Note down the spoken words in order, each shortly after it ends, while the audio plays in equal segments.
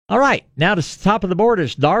All right, now to the top of the board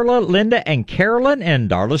is Darla, Linda, and Carolyn, and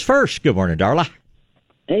Darla's first. Good morning, Darla.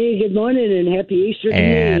 Hey, good morning and happy Easter to you.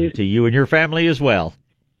 And to you and your family as well.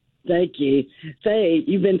 Thank you. Say,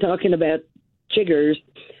 you've been talking about chiggers.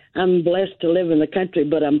 I'm blessed to live in the country,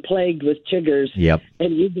 but I'm plagued with chiggers. Yep.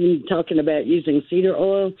 And you've been talking about using cedar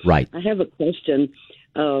oil. Right. I have a question.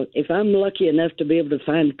 If I'm lucky enough to be able to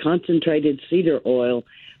find concentrated cedar oil,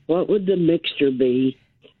 what would the mixture be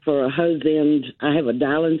for a hose end? I have a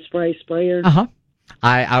Dylan spray sprayer. Uh-huh.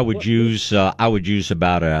 I would use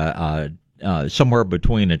about a somewhere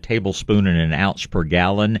between a tablespoon and an ounce per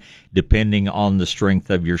gallon, depending on the strength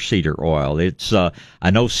of your cedar oil. It's I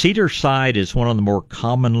know cedar side is one of the more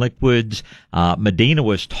common liquids. Medina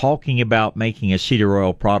was talking about making a cedar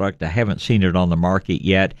oil product. I haven't seen it on the market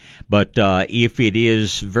yet, but if it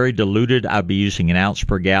is very diluted, I'd be using an ounce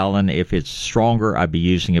per gallon. If it's stronger, I'd be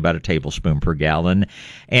using about a tablespoon per gallon.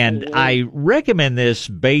 And I recommend this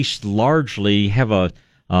based largely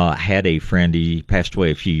had a friend, he passed away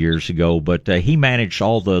a few years ago, but he managed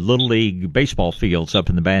all the Little League baseball fields up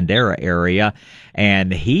in the Bandera area,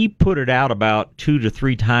 and he put it out about 2 to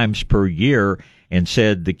 3 times per year and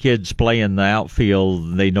said the kids playing the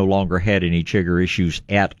outfield, they no longer had any chigger issues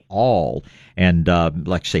at all. And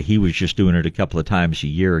like I say, he was just doing it a couple of times a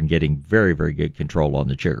year and getting very, very good control on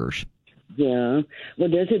the chiggers. Yeah. Well,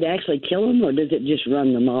 does it actually kill them, or does it just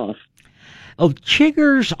run them off? Oh,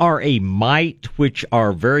 chiggers are a mite which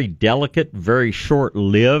are very delicate, very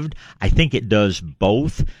short-lived. I think it does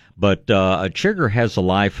both, but a chigger has a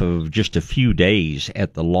life of just a few days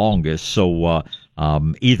at the longest, so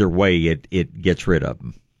either way, it gets rid of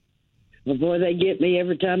them. Well, boy, they get me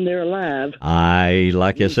every time they're alive.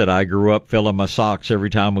 Like I said, I grew up filling my socks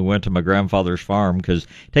every time we went to my grandfather's farm, because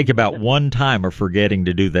take about one time of forgetting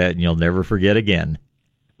to do that, and you'll never forget again.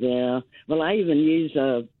 Yeah. Well, I even use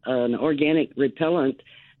an organic repellent,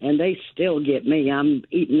 and they still get me. I'm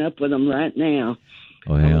eating up with them right now.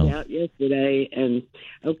 Well, I was out yesterday, and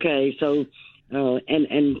okay, so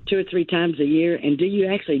and 2 or 3 times a year. And do you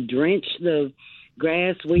actually drench the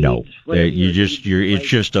grass, weeds? No, it's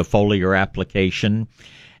just a foliar application,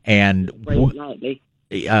 and lightly.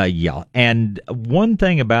 Yeah, and one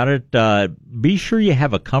thing about it, be sure you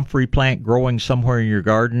have a comfrey plant growing somewhere in your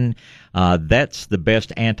garden. That's the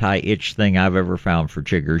best anti-itch thing I've ever found for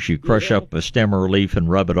chiggers. You crush up a stem or leaf and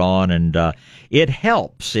rub it on, and it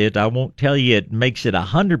helps. I won't tell you it makes it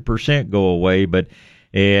 100% go away, but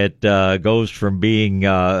it goes from being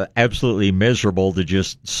absolutely miserable to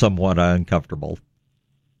just somewhat uncomfortable.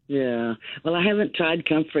 Yeah. Well, I haven't tried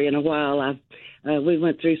comfrey in a while. We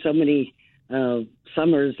went through so many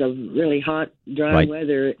summers of really hot, dry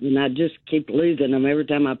weather, and I just keep losing them every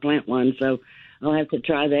time I plant one, so I'll have to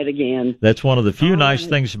try that again. That's one of the few nice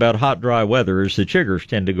things about hot, dry weather is the chiggers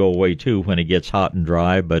tend to go away, too, when it gets hot and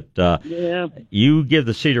dry, but you give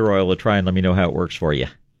the cedar oil a try and let me know how it works for you.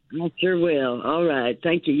 I sure will. All right.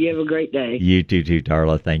 Thank you. You have a great day. You too,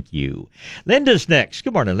 Darla. Thank you. Linda's next.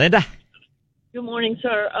 Good morning, Linda. Good morning,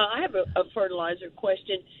 sir. I have a fertilizer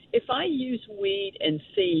question. If I use weed and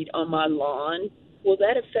feed on my lawn, will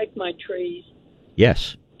that affect my trees?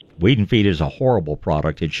 Yes. Weed and feed is a horrible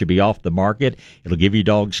product. It should be off the market. It'll give you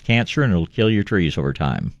dogs cancer, and it'll kill your trees over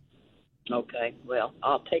time. Okay, well,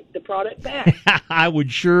 I'll take the product back. I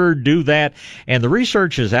would sure do that. And the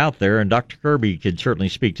research is out there, and Dr. Kirby can certainly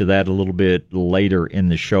speak to that a little bit later in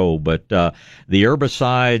the show. But the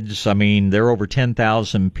herbicides, I mean, there are over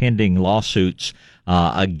 10,000 pending lawsuits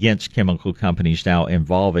against chemical companies now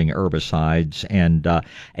involving herbicides. And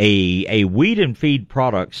a weed and feed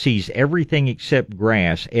product sees everything except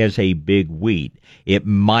grass as a big weed. It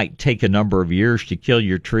might take a number of years to kill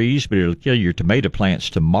your trees, but it'll kill your tomato plants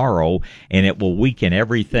tomorrow, and it will weaken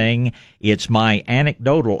everything. It's my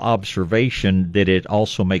anecdotal observation that it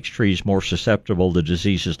also makes trees more susceptible to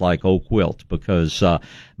diseases like oak wilt, because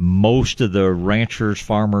most of the ranchers,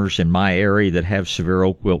 farmers in my area that have severe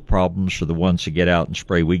oak wilt problems are the ones that get out and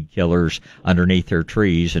spray weed killers underneath their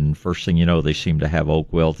trees, and first thing you know, they seem to have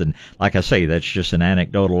oak wilt. And like I say, that's just an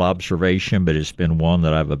anecdotal observation, but it's been one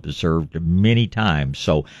that I've observed many times.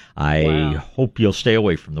 So I hope you'll stay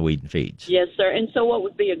away from the weed and feeds. Yes, sir. And so what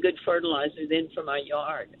would be a good fertilizer then for my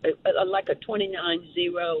yard? Like a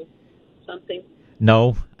 29-0 something?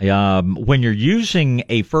 No. When you're using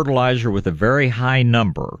a fertilizer with a very high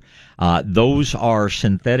number, those are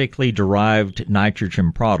synthetically derived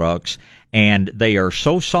nitrogen products, and they are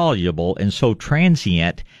so soluble and so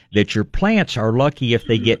transient that your plants are lucky if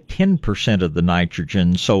they get 10% of the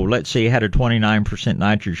nitrogen. So let's say you had a 29%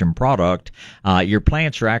 nitrogen product, your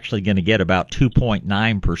plants are actually going to get about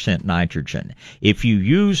 2.9% nitrogen. If you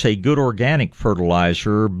use a good organic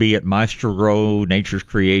fertilizer, be it Maestro Grow, Nature's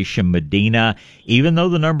Creation, Medina, even though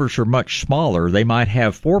the numbers are much smaller, they might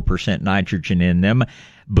have 4% nitrogen in them.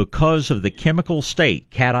 Because of the chemical state,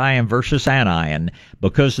 cation versus anion,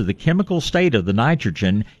 because of the chemical state of the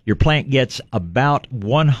nitrogen, your plant gets about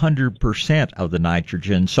 100% of the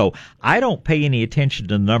nitrogen. So I don't pay any attention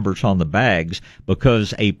to the numbers on the bags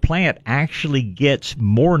because a plant actually gets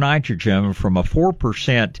more nitrogen from a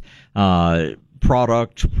 4%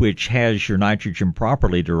 product which has your nitrogen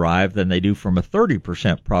properly derived than they do from a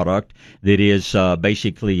 30% product that is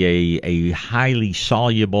basically a highly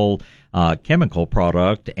soluble chemical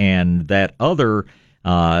product, and that other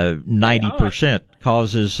 90%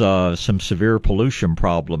 causes some severe pollution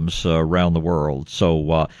problems around the world.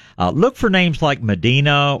 So look for names like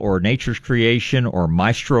Medina or Nature's Creation or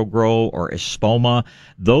Maestro Grow or Espoma.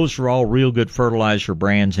 Those are all real good fertilizer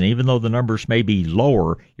brands, and even though the numbers may be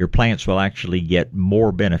lower, your plants will actually get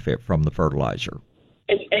more benefit from the fertilizer.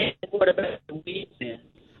 And what about the weeds then?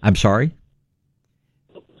 I'm sorry?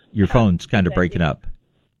 Your phone's kind of breaking up.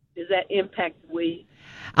 Does that impact weeds?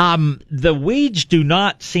 The weeds do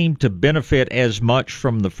not seem to benefit as much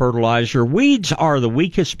from the fertilizer. Weeds are the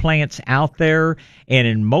weakest plants out there, and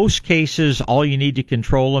in most cases, all you need to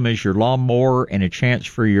control them is your lawnmower and a chance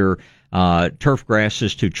for your turf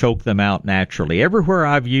grasses to choke them out naturally. Everywhere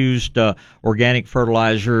I've used organic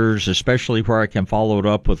fertilizers, especially where I can follow it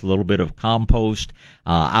up with a little bit of compost,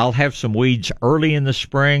 I'll have some weeds early in the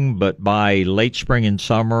spring, but by late spring and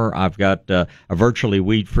summer, I've got a virtually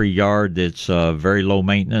weed-free yard that's very low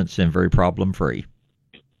maintenance and very problem-free.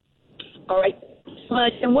 All right.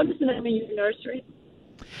 And what is the name of your nursery?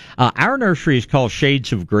 Our nursery is called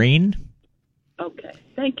Shades of Green. Okay.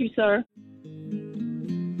 Thank you, sir.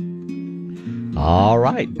 All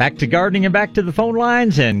right, back to gardening and back to the phone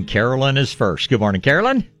lines, and Carolyn is first. Good morning,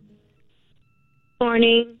 Carolyn.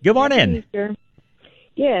 Morning. Good morning.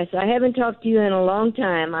 Yes, I haven't talked to you in a long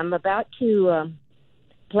time. I'm about to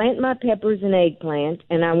plant my peppers and eggplant,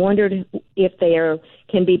 and I wondered if they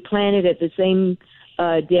can be planted at the same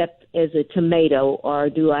depth as a tomato, or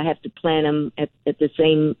do I have to plant them at the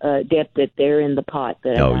same depth that they're in the pot?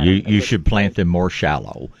 No, you should plant them more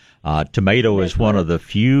shallow. Tomato is one of the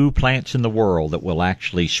few plants in the world that will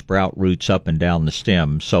actually sprout roots up and down the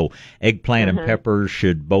stem. So eggplant and peppers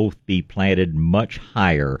should both be planted much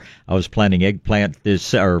higher. I was planting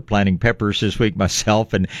planting peppers this week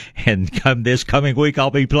myself, and this coming week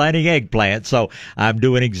I'll be planting eggplant. So I'm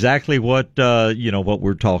doing exactly what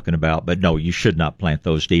we're talking about. But no, you should not plant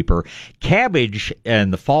those deeper. Cabbage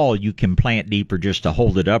in the fall you can plant deeper just to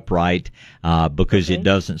hold it upright because it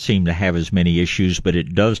doesn't seem to have as many issues, but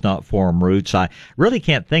it does not form roots. I really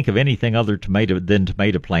can't think of anything other than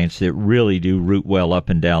tomato plants that really do root well up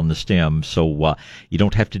and down the stem. So you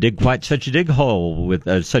don't have to dig quite such a deep hole with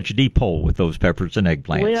those peppers and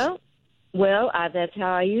eggplants. Well, that's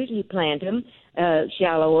how I usually plant them,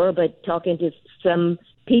 shallower. But talking to some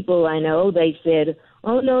people I know, they said,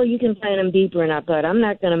 "Oh no, you can plant them deeper," and I thought, I'm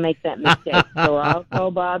not going to make that mistake. So I'll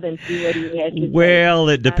call Bob and see what he has to say. Well,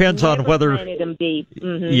 it depends on whether. Planted them deep.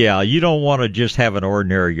 Mm-hmm. Yeah, you don't want to just have an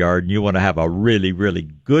ordinary garden. You want to have a really, really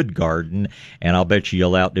good garden, and I'll bet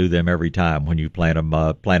you'll outdo them every time when you plant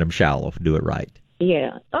them shallow. Do it right.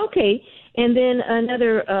 Yeah. Okay. And then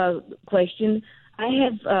another question. I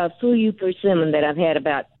have Fuyu persimmon that I've had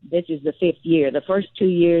this is the 5th year. The first 2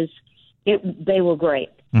 years, they were great.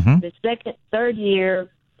 Mm-hmm. The third year,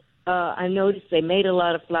 I noticed they made a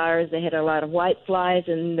lot of flowers. They had a lot of white flies,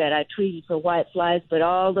 and that I treated for white flies, but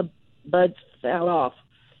all the buds fell off.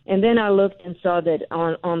 And then I looked and saw that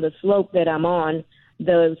on the slope that I'm on,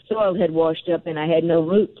 the soil had washed up, and I had no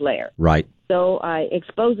root flare. Right. So I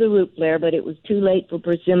exposed the root flare, but it was too late for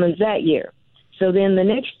persimmons that year. So then the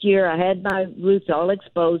next year, I had my roots all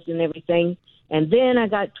exposed and everything, and then I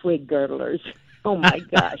got twig girdlers. Oh, my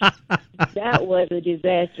gosh. That was a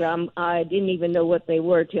disaster. I didn't even know what they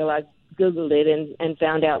were till I Googled it and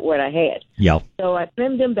found out what I had. Yeah. So I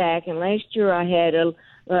trimmed them back, and last year I had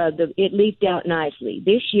it leafed out nicely.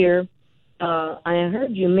 This year, I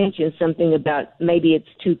heard you mention something about maybe it's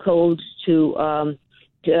too cold to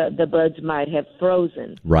the buds might have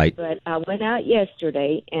frozen. Right. But I went out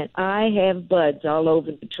yesterday, and I have buds all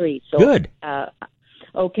over the tree. So, good.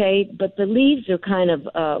 Okay, but the leaves are kind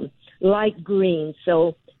of light green.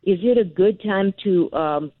 So is it a good time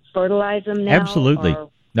to fertilize them now? Absolutely.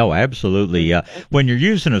 No, absolutely. When you're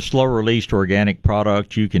using a slow-released organic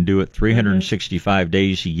product, you can do it 365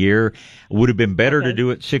 days a year. Would have been better to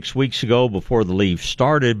do it 6 weeks ago before the leaf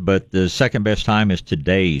started, but the second best time is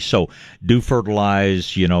today. So do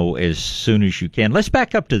fertilize, as soon as you can. Let's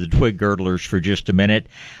back up to the twig girdlers for just a minute.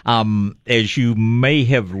 As you may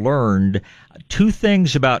have learned, two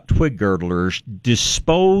things about twig girdlers: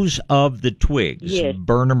 dispose of the twigs,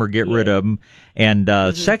 burn them or get rid of them. And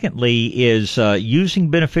secondly is using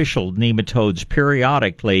beneficial nematodes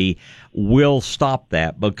periodically will stop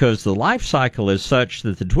that, because the life cycle is such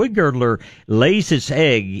that the twig girdler lays its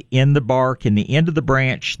egg in the bark in the end of the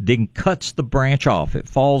branch, then cuts the branch off. It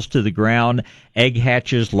falls to the ground, egg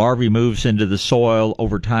hatches, larvae moves into the soil.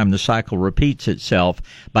 Over time, the cycle repeats itself.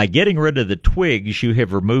 By getting rid of the twigs, you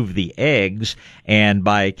have removed the eggs, and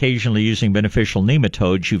by occasionally using beneficial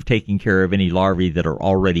nematodes, you've taken care of any larvae that are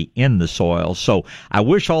already in the soil. So I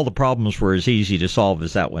wish all the problems were as easy to solve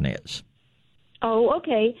as that one is. Oh,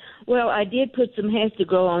 okay. Well, I did put some Has to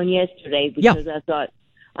Grow on yesterday because I thought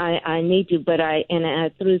I need to, but I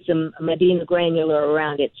threw some Medina granular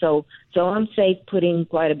around it, so I'm safe putting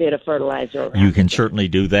quite a bit of fertilizer around. You can certainly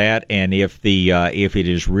do that, and if it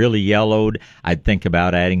is really yellowed, I'd think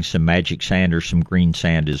about adding some magic sand or some green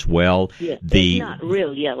sand as well. Yeah, it's not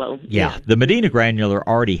real yellow. Yeah, the Medina granular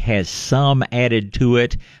already has some added to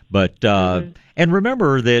it, but and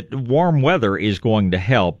remember that warm weather is going to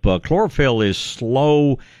help. Chlorophyll is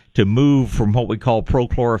slow to move from what we call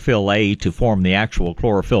prochlorophyll A to form the actual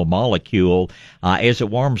chlorophyll molecule. As it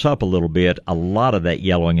warms up a little bit, a lot of that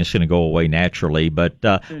yellowing is going to go away naturally. But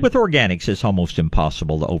with organics, it's almost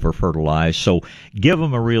impossible to over-fertilize. So give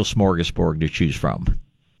them a real smorgasbord to choose from.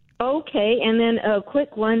 Okay, and then a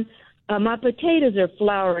quick one. My potatoes are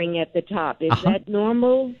flowering at the top. Is that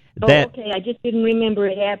normal? Okay. I just didn't remember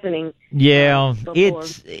it happening. Yeah,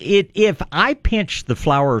 if I pinch the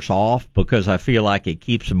flowers off because I feel like it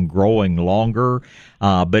keeps them growing longer,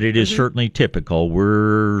 but it is certainly typical.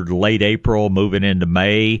 We're late April, moving into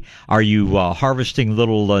May. Are you harvesting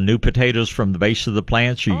little new potatoes from the base of the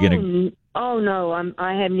plants? Are you going to? Oh no,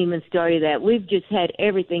 I haven't even started that. We've just had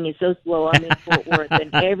everything is so slow. I'm in Fort Worth,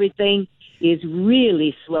 and everything is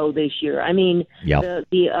really slow this year. I mean,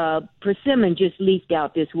 the persimmon just leafed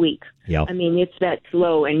out this week. Yep. I mean, it's that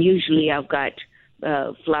slow, and usually I've got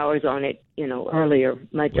flowers on it, earlier,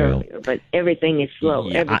 much earlier. But everything is slow.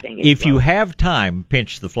 Everything is If slow. you have time,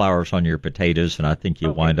 pinch the flowers on your potatoes, and I think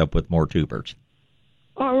you'll wind up with more tubers.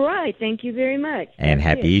 All right. Thank you very much. And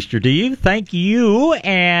happy Easter to you. Thank you.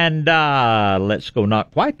 And let's go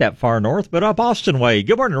not quite that far north, but up Austin way.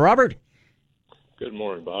 Good morning, Robert. Good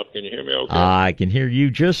morning, Bob. Can you hear me okay? I can hear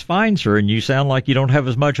you just fine, sir, and you sound like you don't have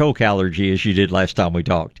as much oak allergy as you did last time we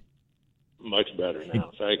talked. Much better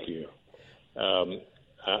now. Thank you. I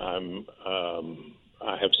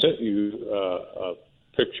have sent you a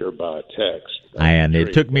picture by text. And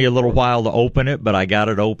it took me a little while to open it, but I got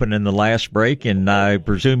it open in the last break, and I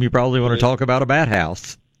presume you probably want to talk about a bat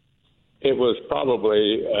house. It was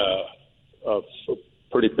probably a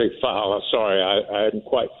pretty big file. I'm sorry, I hadn't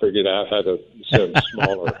quite figured out how to send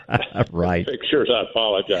smaller pictures. I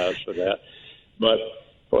apologize for that. But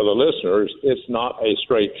for the listeners, it's not a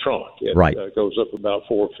straight trunk. It goes up about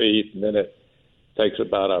 4 feet, and then it takes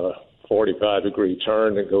about a 45-degree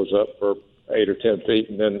turn and goes up for 8 or 10 feet,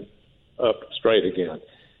 and then up straight again.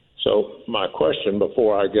 So my question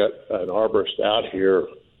before I get an arborist out here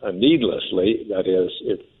needlessly, that is,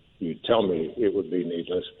 if you tell me it would be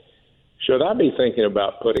needless, should I be thinking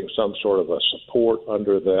about putting some sort of a support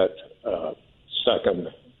under that second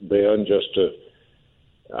bin just to,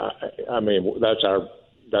 I mean, that's a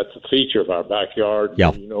feature of our backyard.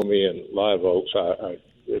 Yeah. You know me and live oaks.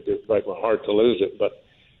 It'd break my heart to lose it, but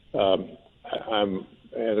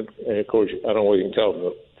and of course, I don't know what you can tell from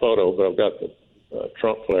the photo, but I've got the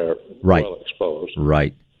trunk flare well exposed.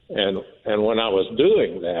 Right. And when I was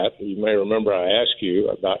doing that, you may remember I asked you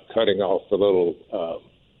about cutting off the little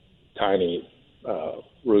tiny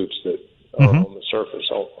roots that are on the surface,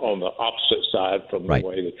 on the opposite side from the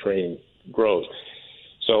way the tree grows.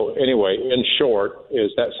 So anyway, in short,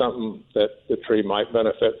 is that something that the tree might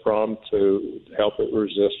benefit from to help it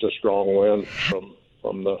resist a strong wind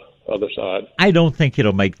from the other side? I don't think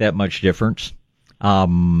it'll make that much difference.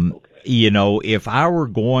 If I were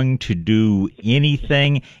going to do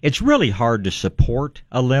anything, it's really hard to support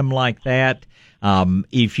a limb like that.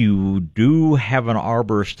 If you do have an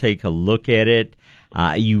arborist take a look at it,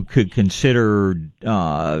 you could consider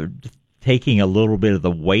taking a little bit of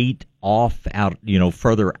the weight off out,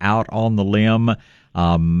 further out on the limb.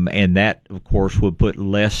 And that, of course, would put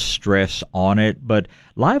less stress on it. But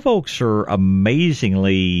live oaks are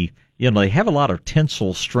amazingly, they have a lot of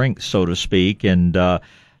tensile strength, so to speak, and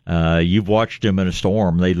you've watched them in a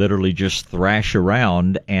storm. They literally just thrash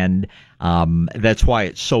around, and that's why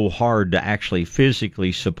it's so hard to actually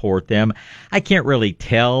physically support them. I can't really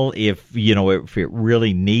tell if it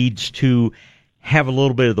really needs to have a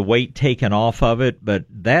little bit of the weight taken off of it, but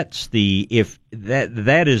that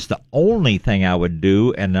is the only thing I would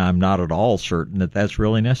do, and I'm not at all certain that that's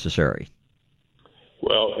really necessary.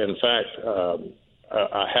 Well, in fact,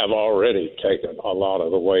 I have already taken a lot of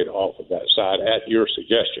the weight off of that side at your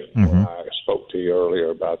suggestion. Mm-hmm. When I spoke to you earlier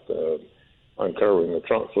about the uncurving the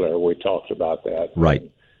trunk flare, we talked about that. Right. And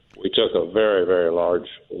we took a very, very large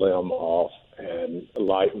limb off and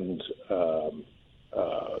lightened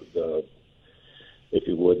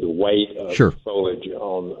the weight of Sure. the foliage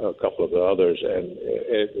on a couple of the others, and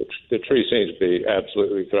the tree seems to be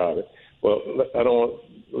absolutely thriving. Well,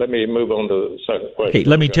 let me move on to the second question. Okay,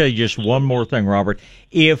 let me tell you just one more thing, Robert.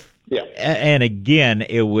 And again,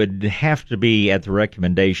 it would have to be at the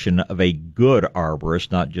recommendation of a good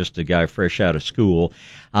arborist, not just a guy fresh out of school.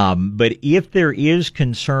 But if there is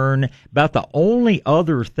concern, about the only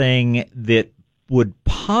other thing that would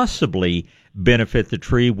possibly benefit the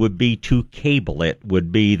tree would be to cable it.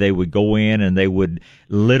 They would go in and they would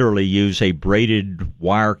literally use a braided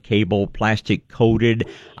wire cable, plastic coated.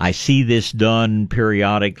 I see this done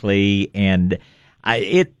periodically, and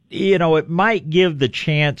it might give the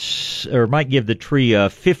tree a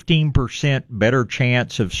 15% better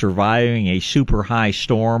chance of surviving a super high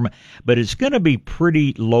storm, but it's going to be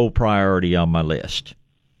pretty low priority on my list.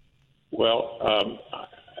 Well,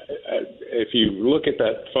 if you look at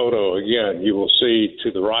that photo again, you will see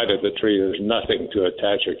to the right of the tree there's nothing to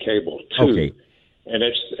attach a cable to. Okay. And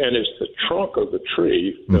it's the trunk of the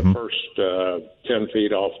tree, the first 10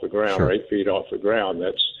 feet off the ground, Sure. or 8 feet off the ground,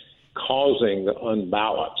 that's causing the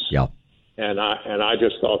unbalance. Yeah. And I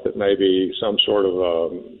just thought that maybe some sort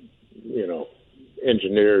of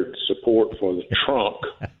engineered support for the trunk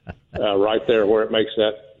right there where it makes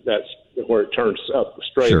that's where it turns up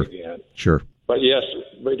straight Sure. again. Sure. But yes.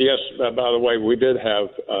 By the way, we did have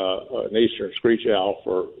an eastern screech owl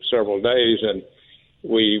for several days, and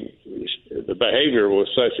the behavior was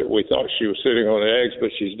such that we thought she was sitting on eggs,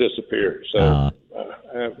 but she's disappeared. So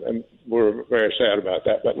and we're very sad about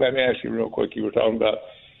that. But let me ask you real quick. You were talking about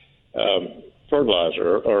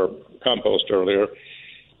fertilizer or compost earlier,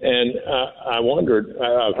 and I wondered.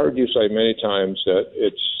 I've heard you say many times that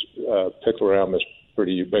it's picloram is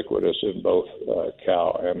pretty ubiquitous in both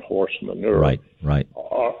cow and horse manure. Right.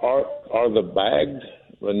 Are the bagged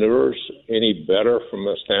manures any better from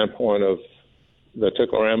the standpoint of the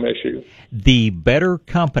picloram issue? The better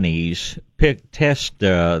companies test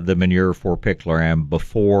the manure for picloram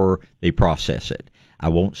before they process it. I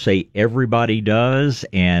won't say everybody does,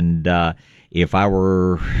 and if I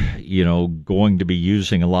were, going to be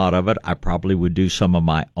using a lot of it, I probably would do some of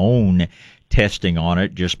my own testing on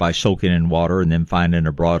it just by soaking in water and then finding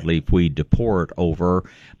a broadleaf weed to pour it over.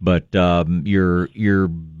 But your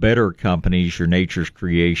better companies, your Nature's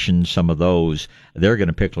Creation, some of those, they're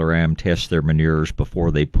going to picloram test their manures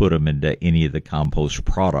before they put them into any of the compost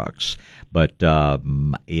products. But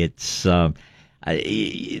it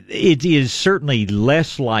is certainly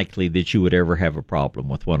less likely that you would ever have a problem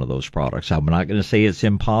with one of those products. I'm not going to say it's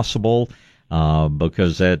impossible,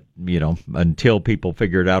 because that, until people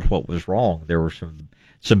figured out what was wrong, there were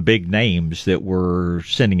some big names that were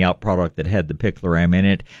sending out product that had the picloram in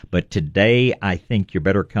it. But today, I think your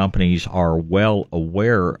better companies are well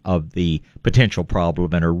aware of the potential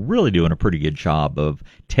problem and are really doing a pretty good job of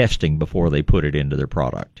testing before they put it into their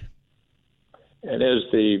product. And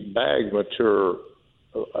is the bag mature,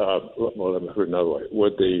 let me put it another way,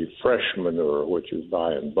 would the fresh manure, which you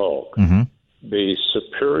buy in bulk, be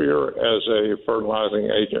superior as a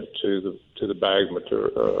fertilizing agent to the bag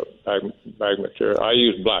material? Bag material. I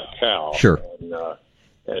use black cow. Sure.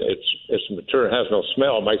 And it's material. It has no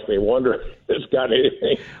smell. It makes me wonder if it's got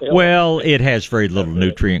anything else. Well, it has very little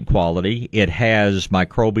nutrient quality. It has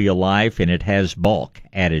microbial life, and it has bulk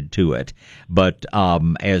added to it. But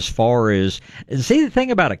as far as, see, the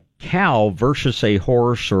thing about a cow versus a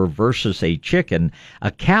horse or versus a chicken,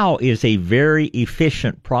 a cow is a very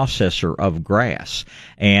efficient processor of grass,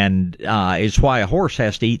 and it's why a horse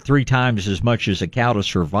has to eat 3 times as much as a cow to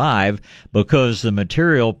survive, because the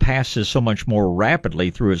material passes so much more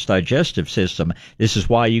rapidly through its digestive system. This is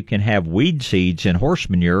why you can have weed seeds in horse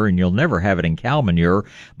manure and you'll never have it in cow manure,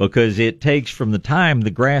 because it takes, from the time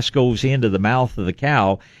the grass goes into the mouth of the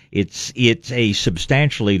cow, it's a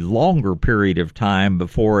substantially longer period of time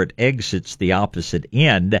before it exits the opposite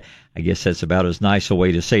end. I guess that's about as nice a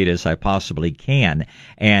way to say it as I possibly can.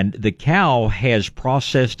 And the cow has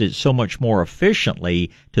processed it so much more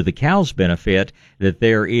efficiently to the cow's benefit that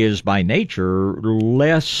there is by nature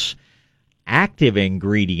less active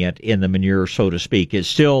ingredient in the manure, so to speak. It's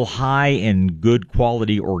still high in good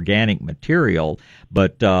quality organic material,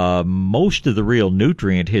 but most of the real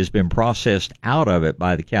nutrient has been processed out of it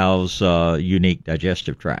by the cow's unique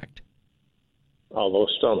digestive tract. All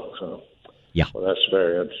those stomachs, huh? Yeah. Well, that's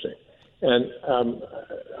very interesting. And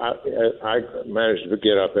I managed to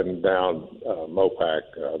get up and down Mopac,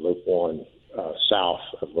 Loop 1, south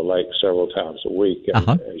of the lake several times a week. And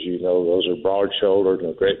as you know, those are broad-shouldered and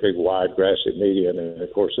a great big wide grassy median. And,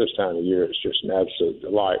 of course, this time of year it's just an absolute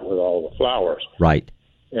delight with all the flowers. Right.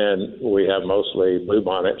 And we have mostly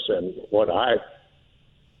bluebonnets and what I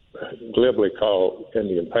glibly call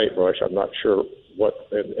Indian paintbrush. I'm not sure what,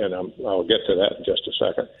 and I'll get to that in just a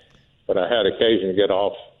second. But I had occasion to get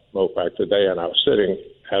off Mopac today, and I was sitting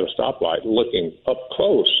at a stoplight looking up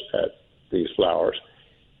close at these flowers.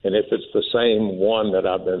 And if it's the same one that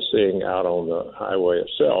I've been seeing out on the highway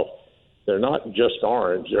itself, they're not just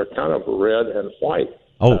orange. They're kind of red and white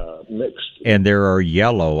mixed. And there are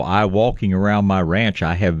yellow. Walking around my ranch,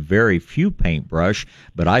 I have very few paintbrush,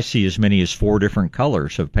 but I see as many as 4 different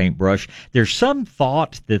colors of paintbrush. There's some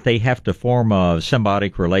thought that they have to form a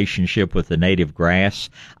symbiotic relationship with the native grass.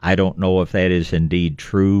 I don't know if that is indeed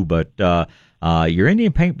true, but your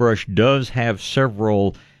Indian paintbrush does have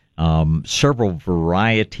several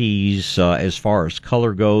varieties as far as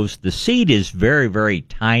color goes. The seed is very, very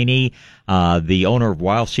tiny. The owner of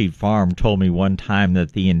Wild Seed Farm told me one time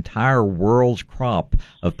that the entire world's crop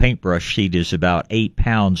of paintbrush seed is about 8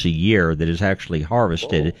 pounds a year that is actually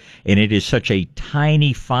harvested. Whoa. And it is such a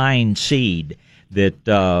tiny, fine seed that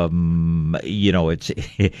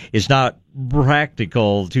it's not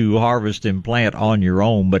practical to harvest and plant on your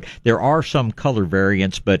own, but there are some color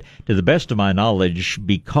variants. But to the best of my knowledge,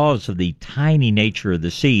 because of the tiny nature of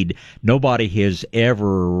the seed, nobody has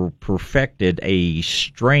ever perfected a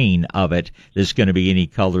strain of it that's going to be any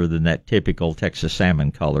color than that typical Texas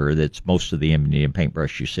salmon color that's most of the Indian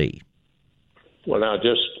paintbrush you see. Well, now,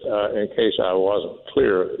 just in case I wasn't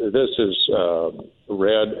clear, this is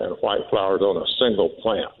red and white flowers on a single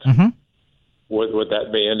plant. Mm-hmm. Would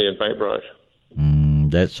that be Indian paintbrush?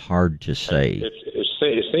 That's hard to say.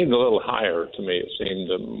 It seemed a little higher to me. It seemed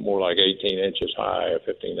more like 18 inches high,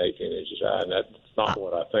 15, 18 inches high, and that's not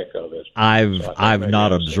what I think of it. I've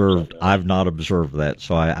not observed that,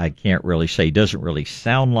 so I can't really say. It doesn't really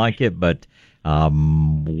sound like it, but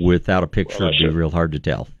without a picture, it'd be real hard to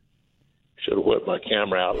tell. Should have whipped my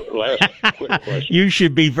camera out. Last quick question. You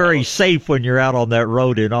should be very safe when you're out on that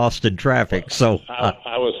road in Austin traffic. So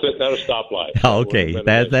I was sitting at a stoplight. Okay,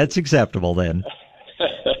 that's acceptable then.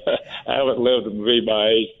 I haven't lived to be my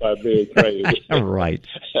age by being crazy. Right.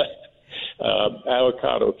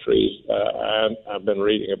 Avocado trees. I've been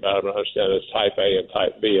reading about them. I understand there's type A and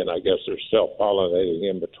type B, and I guess they're self-pollinating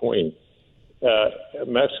in between.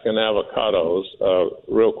 Mexican avocados,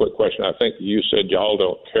 real quick question. I think you said y'all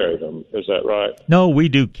don't carry them. Is that right? No, we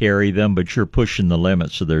do carry them, but you're pushing the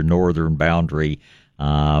limits of their northern boundary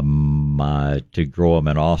to grow them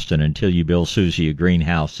in Austin. Until you build Susie a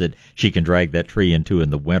greenhouse that she can drag that tree into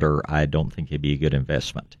in the winter, I don't think it'd be a good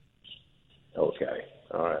investment. Okay.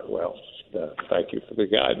 All right. Well, thank you for the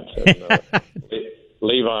guidance. And,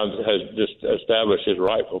 Levon has just established his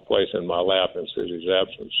rightful place in my lap in Susie's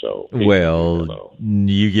absence. So, well,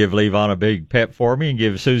 you give Levon a big pet for me and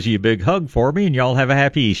give Susie a big hug for me, and y'all have a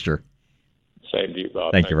happy Easter. Same to you,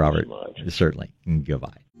 Bob. Thank you, Robert. So much. Certainly.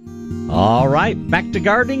 Goodbye. All right, back to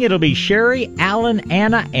gardening. It'll be Sherry, Alan,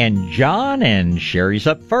 Anna, and John, and Sherry's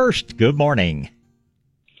up first. Good morning.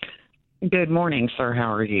 Good morning, sir.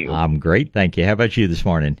 How are you? I'm great, thank you. How about you this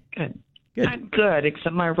morning? Good. Good. I'm good,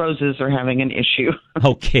 except my roses are having an issue.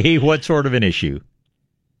 Okay, what sort of an issue?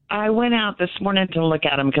 I went out this morning to look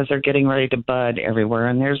at them because they're getting ready to bud everywhere,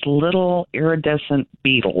 and there's little iridescent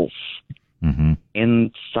beetles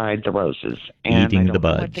inside the roses. And eating I don't the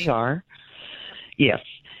buds. know what they are. Yes.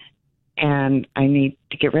 And I need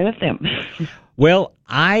to get rid of them. Well,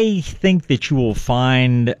 I think that you will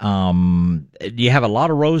find, do you have a lot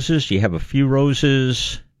of roses? Do you have a few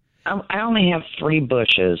roses? I only have 3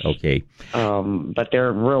 bushes. Okay. But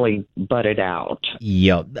they're really budded out.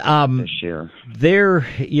 Yeah. This year. There's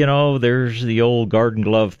the old garden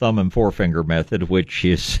glove thumb and forefinger method, which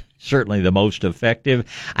is certainly the most effective.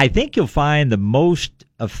 I think you'll find the most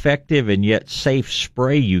effective and yet safe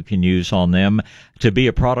spray you can use on them to be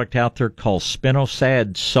a product out there called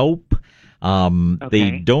Spinosad soap.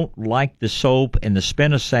 They don't like the soap, and the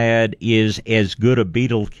spinosad is as good a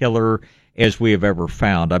beetle killer as we have ever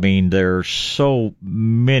found. I mean, there's so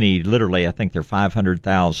many, literally, I think there are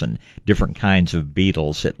 500,000 different kinds of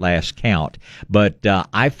beetles at last count. But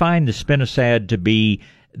I find the spinosad to be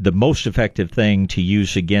the most effective thing to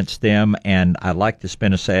use against them, and I like the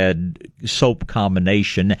spinosad soap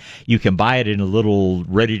combination. You can buy it in a little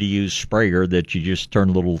ready-to-use sprayer that you just turn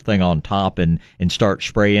a little thing on top and start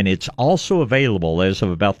spraying. It's also available, as of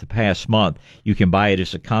about the past month, you can buy it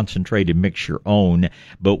as a concentrated mix your own,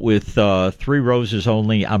 but with 3 roses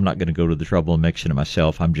only, I'm not going to go to the trouble of mixing it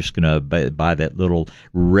myself. I'm just going to buy that little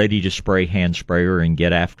ready-to-spray hand sprayer and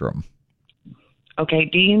get after them. Okay,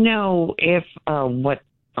 do you know if what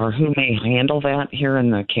or who may handle that here in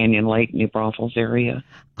the Canyon Lake, New Braunfels area?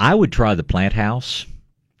 I would try the Plant House.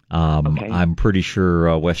 I'm pretty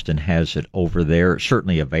sure Weston has it over there. It's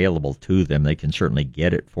certainly available to them. They can certainly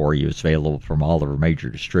get it for you. It's available from all of our major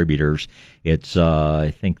distributors. It's,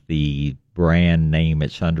 I think the brand name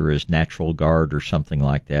it's under is Natural Guard or something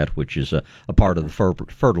like that, which is a part of the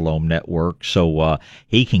Fertilome network. So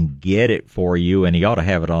he can get it for you, and he ought to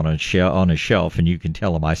have it on his shelf, and you can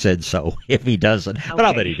tell him I said so if he doesn't. Okay. But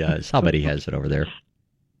I'll bet he does. I'll bet he has it over there.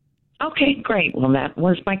 Okay, great. Well, that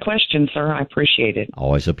was my question, sir. I appreciate it.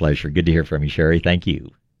 Always a pleasure. Good to hear from you, Sherry. Thank you.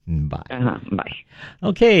 Bye. Bye.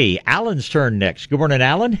 Okay, Alan's turn next. Good morning,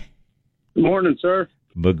 Alan. Good morning, sir.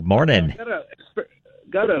 Good morning.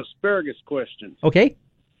 Got an asparagus question. Okay.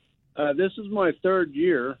 This is my 3rd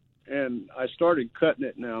year, and I started cutting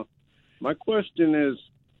it now. My question is,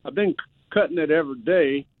 I've been cutting it every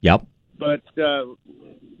day. Yep. But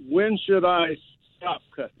when should I stop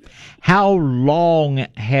cutting it? How long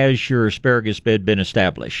has your asparagus bed been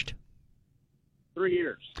established? 3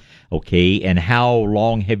 years. Okay, and how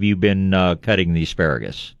long have you been cutting the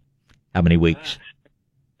asparagus? How many weeks?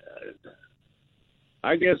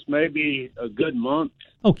 I guess maybe a good month.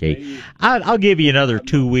 Okay, I'll give you another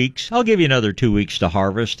 2 weeks. I'll give you another 2 weeks to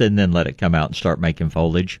harvest, and then let it come out and start making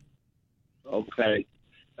foliage. Okay.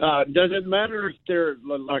 Does it matter if they're,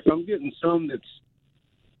 like, I'm getting some that's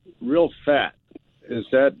real fat? Is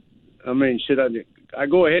that, I mean, should I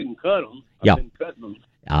go ahead and cut them? Yeah. I've been cutting them.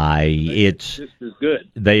 It's just as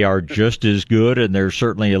good. They are just as good, and there's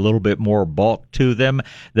certainly a little bit more bulk to them.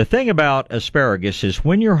 The thing about asparagus is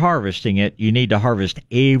when you're harvesting it, you need to harvest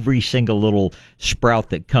every single little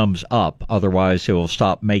sprout that comes up. Otherwise, it will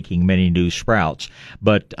stop making many new sprouts.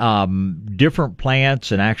 But different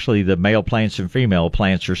plants, and actually the male plants and female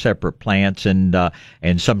plants are separate plants, and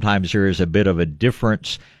sometimes there is a bit of a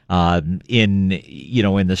difference in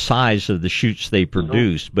the size of the shoots they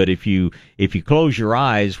produce. But if you close your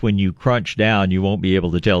eyes when you crunch down, you won't be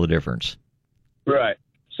able to tell the difference. Right.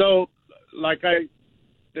 So, like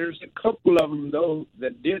there's a couple of them though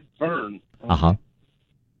that did burn.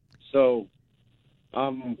 So,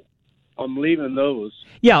 I'm leaving those.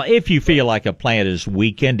 Yeah, if you feel like a plant is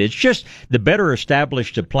weakened, it's just the better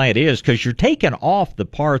established a plant is, because you're taking off the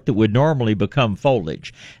part that would normally become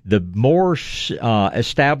foliage. The more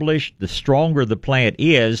established, the stronger the plant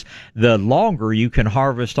is, the longer you can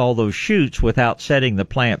harvest all those shoots without setting the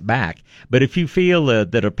plant back. But if you feel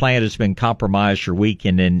that a plant has been compromised or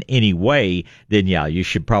weakened in any way, then yeah, you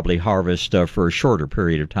should probably harvest for a shorter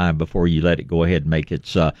period of time before you let it go ahead and make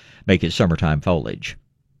its summertime foliage.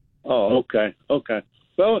 Oh, okay.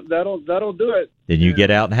 Well, that'll do it. Then you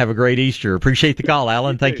get out and have a great Easter. Appreciate the call,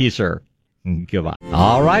 Alan. Thank you, sir. Goodbye.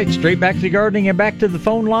 All right, straight back to gardening and back to the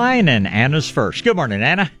phone line, and Anna's first. Good morning,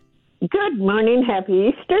 Anna. Good morning.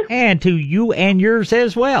 Happy Easter. And to you and yours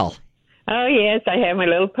as well. Oh, yes. I have my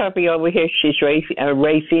little puppy over here. She's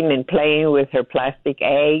racing and playing with her plastic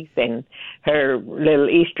eggs, and her little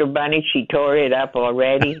Easter bunny, she tore it up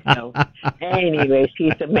already. So anyway,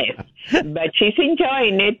 she's a mess. But she's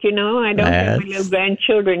enjoying it, I don't have my little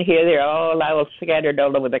grandchildren here. They're all scattered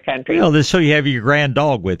all over the country. Well, so you have your grand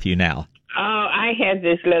dog with you now. Oh, I have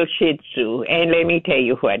this little Shih Tzu, and let me tell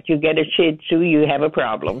you what. You get a Shih Tzu, you have a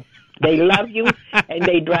problem. They love you, and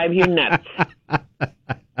they drive you nuts.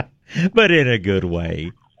 But in a good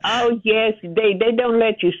way. Oh, yes. They don't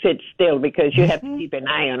let you sit still because you have to keep an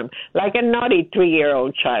eye on them. Like a naughty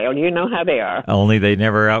 3-year-old child. You know how they are. Only they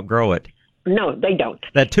never outgrow it. No, they don't.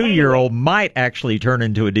 That 2-year-old might actually turn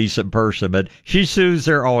into a decent person, but Shih Tzus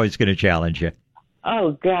are always going to challenge you.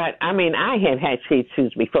 Oh, God. I mean, I have had Shih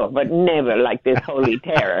Tzus before, but never like this Holy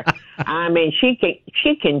Terror. I mean,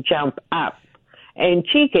 she can jump up, and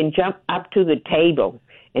she can jump up to the table.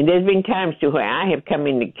 And there's been times to where I have come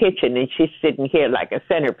in the kitchen and she's sitting here like a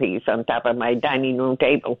centerpiece on top of my dining room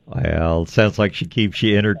table. Well, sounds like she keeps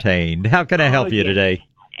you entertained. How can I help you today?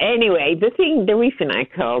 Anyway, the reason I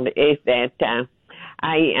called is that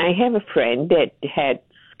I have a friend that had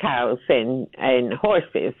cows and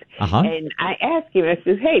horses, and I asked him, I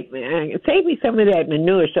said, hey, save me some of that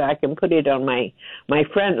manure so I can put it on my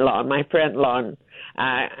front lawn. My front lawn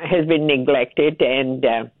has been neglected, and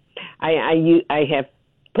I have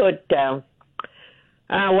put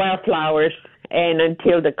wildflowers, and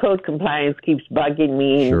until the code compliance keeps bugging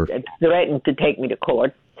me and threatened to take me to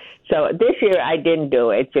court. So this year I didn't do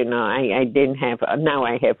it, I didn't have, now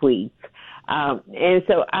I have weeds. And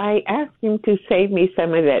so I asked him to save me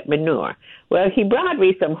some of that manure. Well, he brought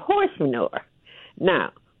me some horse manure.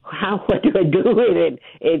 Now, what do I do with it?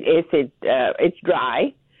 It's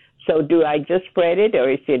dry. So do I just spread it, or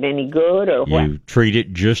is it any good, or what? You treat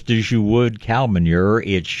it just as you would cow manure.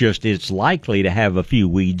 It's likely to have a few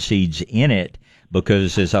weed seeds in it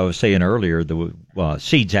because, as I was saying earlier, the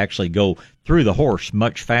seeds actually go through the horse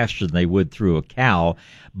much faster than they would through a cow.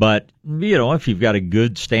 But, if you've got a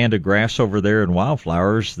good stand of grass over there and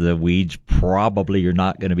wildflowers, the weeds probably are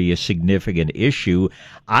not going to be a significant issue.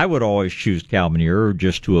 I would always choose cow manure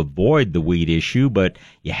just to avoid the weed issue, but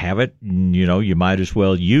you have it, you might as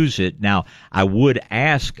well use it. Now, I would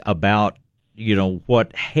ask about,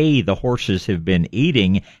 what hay the horses have been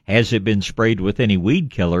eating. Has it been sprayed with any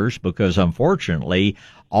weed killers? Because, unfortunately,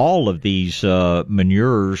 all of these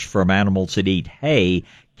manures from animals that eat hay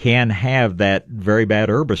can have that very bad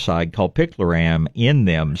herbicide called picloram in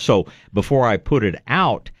them. So before I put it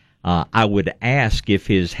out, I would ask if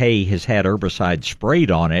his hay has had herbicide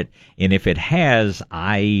sprayed on it, and if it has,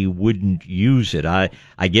 I wouldn't use it. I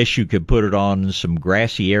guess you could put it on some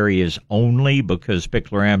grassy areas only because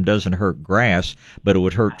picloram doesn't hurt grass, but it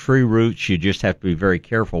would hurt tree roots. You just have to be very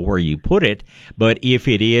careful where you put it. But if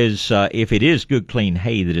it is good, clean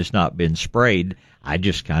hay that has not been sprayed, I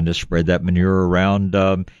just kind of spread that manure around.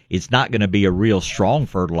 It's not going to be a real strong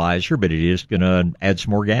fertilizer, but it is going to add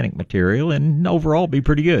some organic material and overall be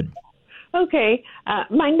pretty good. Okay.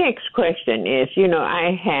 My next question is,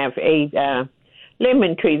 I have a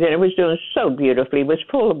lemon tree that I was doing so beautifully. It was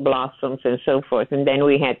full of blossoms and so forth, and then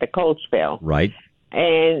we had the cold spell. Right.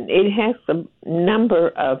 And it has a number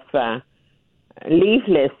of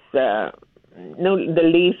leafless the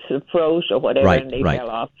leaves froze or whatever, and they fell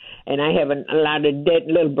off. And I have a lot of dead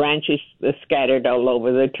little branches scattered all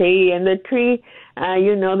over the tree. And the tree,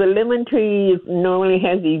 the lemon tree normally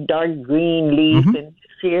has these dark green leaves, and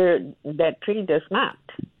here that tree does not.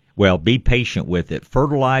 Well, be patient with it.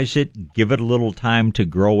 Fertilize it. Give it a little time to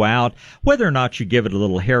grow out. Whether or not you give it a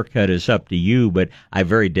little haircut is up to you, but I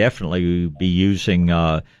very definitely be using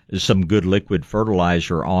some good liquid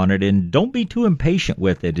fertilizer on it. And don't be too impatient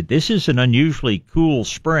with it. This is an unusually cool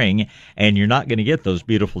spring, and you're not going to get those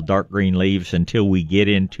beautiful dark green leaves until we get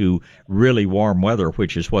into really warm weather,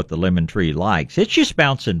 which is what the lemon tree likes. It's just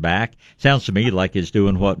bouncing back. Sounds to me like it's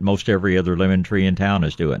doing what most every other lemon tree in town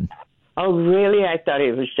is doing. Oh, really? I thought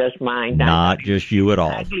it was just mine. Not just you at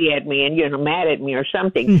all. Ugly at me and, mad at me or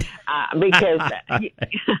something. Because,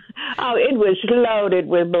 it was loaded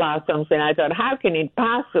with blossoms. And I thought, how can it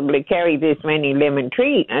possibly carry this many lemons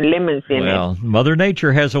in it? Well, Mother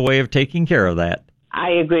Nature has a way of taking care of that. I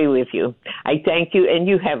agree with you. I thank you, and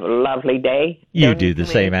you have a lovely day. You do the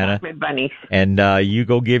same, Anna. Bunnies. And you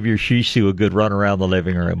go give your Shih Tzu a good run around the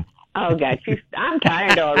living room. Oh, gosh, I'm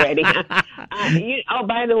tired already.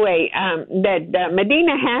 By the way, that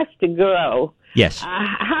Medina has to grow. Yes.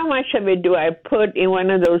 How much of it do I put in one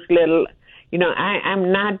of those little,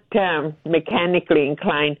 I'm not mechanically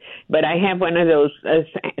inclined, but I have one of those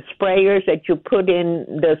sprayers that you put in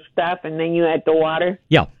the stuff and then you add the water?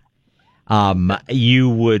 Yeah. You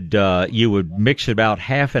would mix it about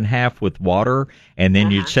half and half with water, and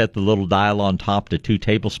then you'd set the little dial on top to 2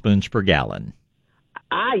 tablespoons per gallon.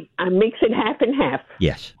 I mix it half and half.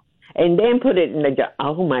 Yes. And then put it in the jar.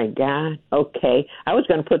 Oh, my God. Okay. I was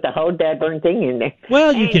going to put the whole dadburn thing in there.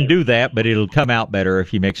 Well, you can do that, but it'll come out better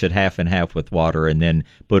if you mix it half and half with water and then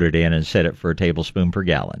put it in and set it for a tablespoon per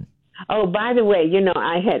gallon. Oh, by the way,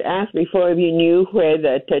 I had asked before if you knew where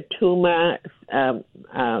the Tatuma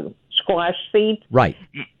squash seed. Right.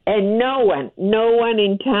 And no one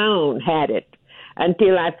in town had it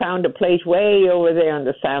until I found a place way over there on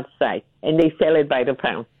the south side. And they sell it by the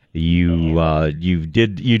pound. You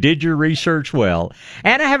did your research well.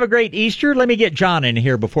 Anna, have a great Easter. Let me get John in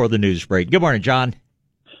here before the news break. Good morning, John.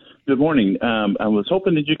 Good morning. I was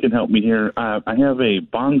hoping that you can help me here. I have a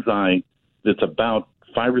bonsai that's about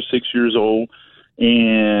 5 or 6 years old,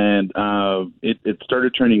 and it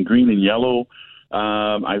started turning green and yellow.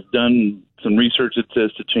 I've done some research that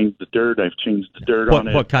says to change the dirt. I've changed the dirt on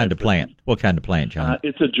it. What kind of plant? What kind of plant, John?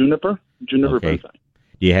 It's a juniper okay. bonsai.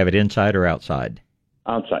 Do you have it inside or outside?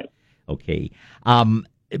 Outside. Okay.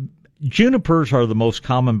 Junipers are the most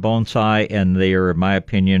common bonsai, and they are, in my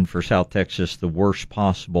opinion, for South Texas, the worst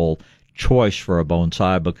possible choice for a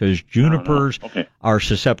bonsai because junipers are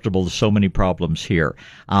susceptible to so many problems here.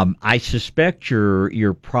 I suspect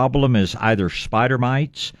your problem is either spider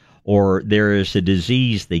mites or there is a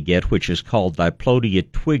disease they get which is called Diplodia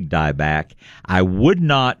twig dieback. I would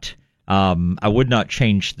not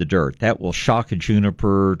change the dirt. That will shock a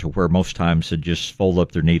juniper to where most times they just fold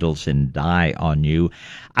up their needles and die on you.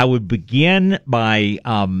 I would begin by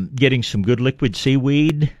getting some good liquid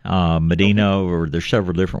seaweed, Medina, or there's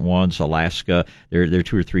several different ones, Alaska. There are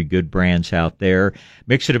 2 or 3 good brands out there.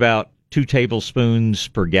 Mix it about 2 tablespoons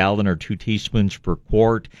per gallon or 2 teaspoons per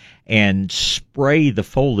quart, and spray the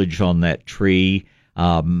foliage on that tree.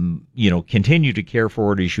 Continue to care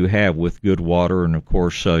for it as you have with good water and, of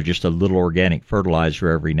course, just a little organic fertilizer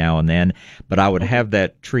every now and then. But I would have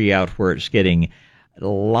that tree out where it's getting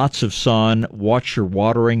lots of sun. Watch your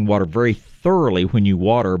watering. Water very thoroughly when you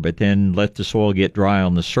water, but then let the soil get dry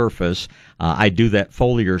on the surface. I do that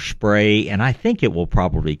foliar spray, and I think it will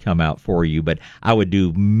probably come out for you, but I would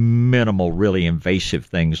do minimal, really invasive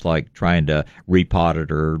things like trying to repot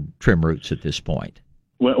it or trim roots at this point.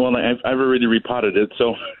 Well, I've already repotted it,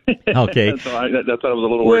 so okay. So that's what I was a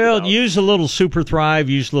little worried about. Well, use a little Super Thrive,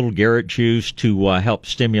 use a little Garrett juice to help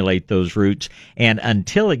stimulate those roots, and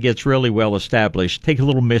until it gets really well established, take a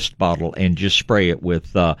little mist bottle and just spray it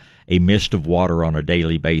with a mist of water on a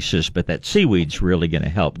daily basis. But that seaweed's really going to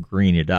help green it up.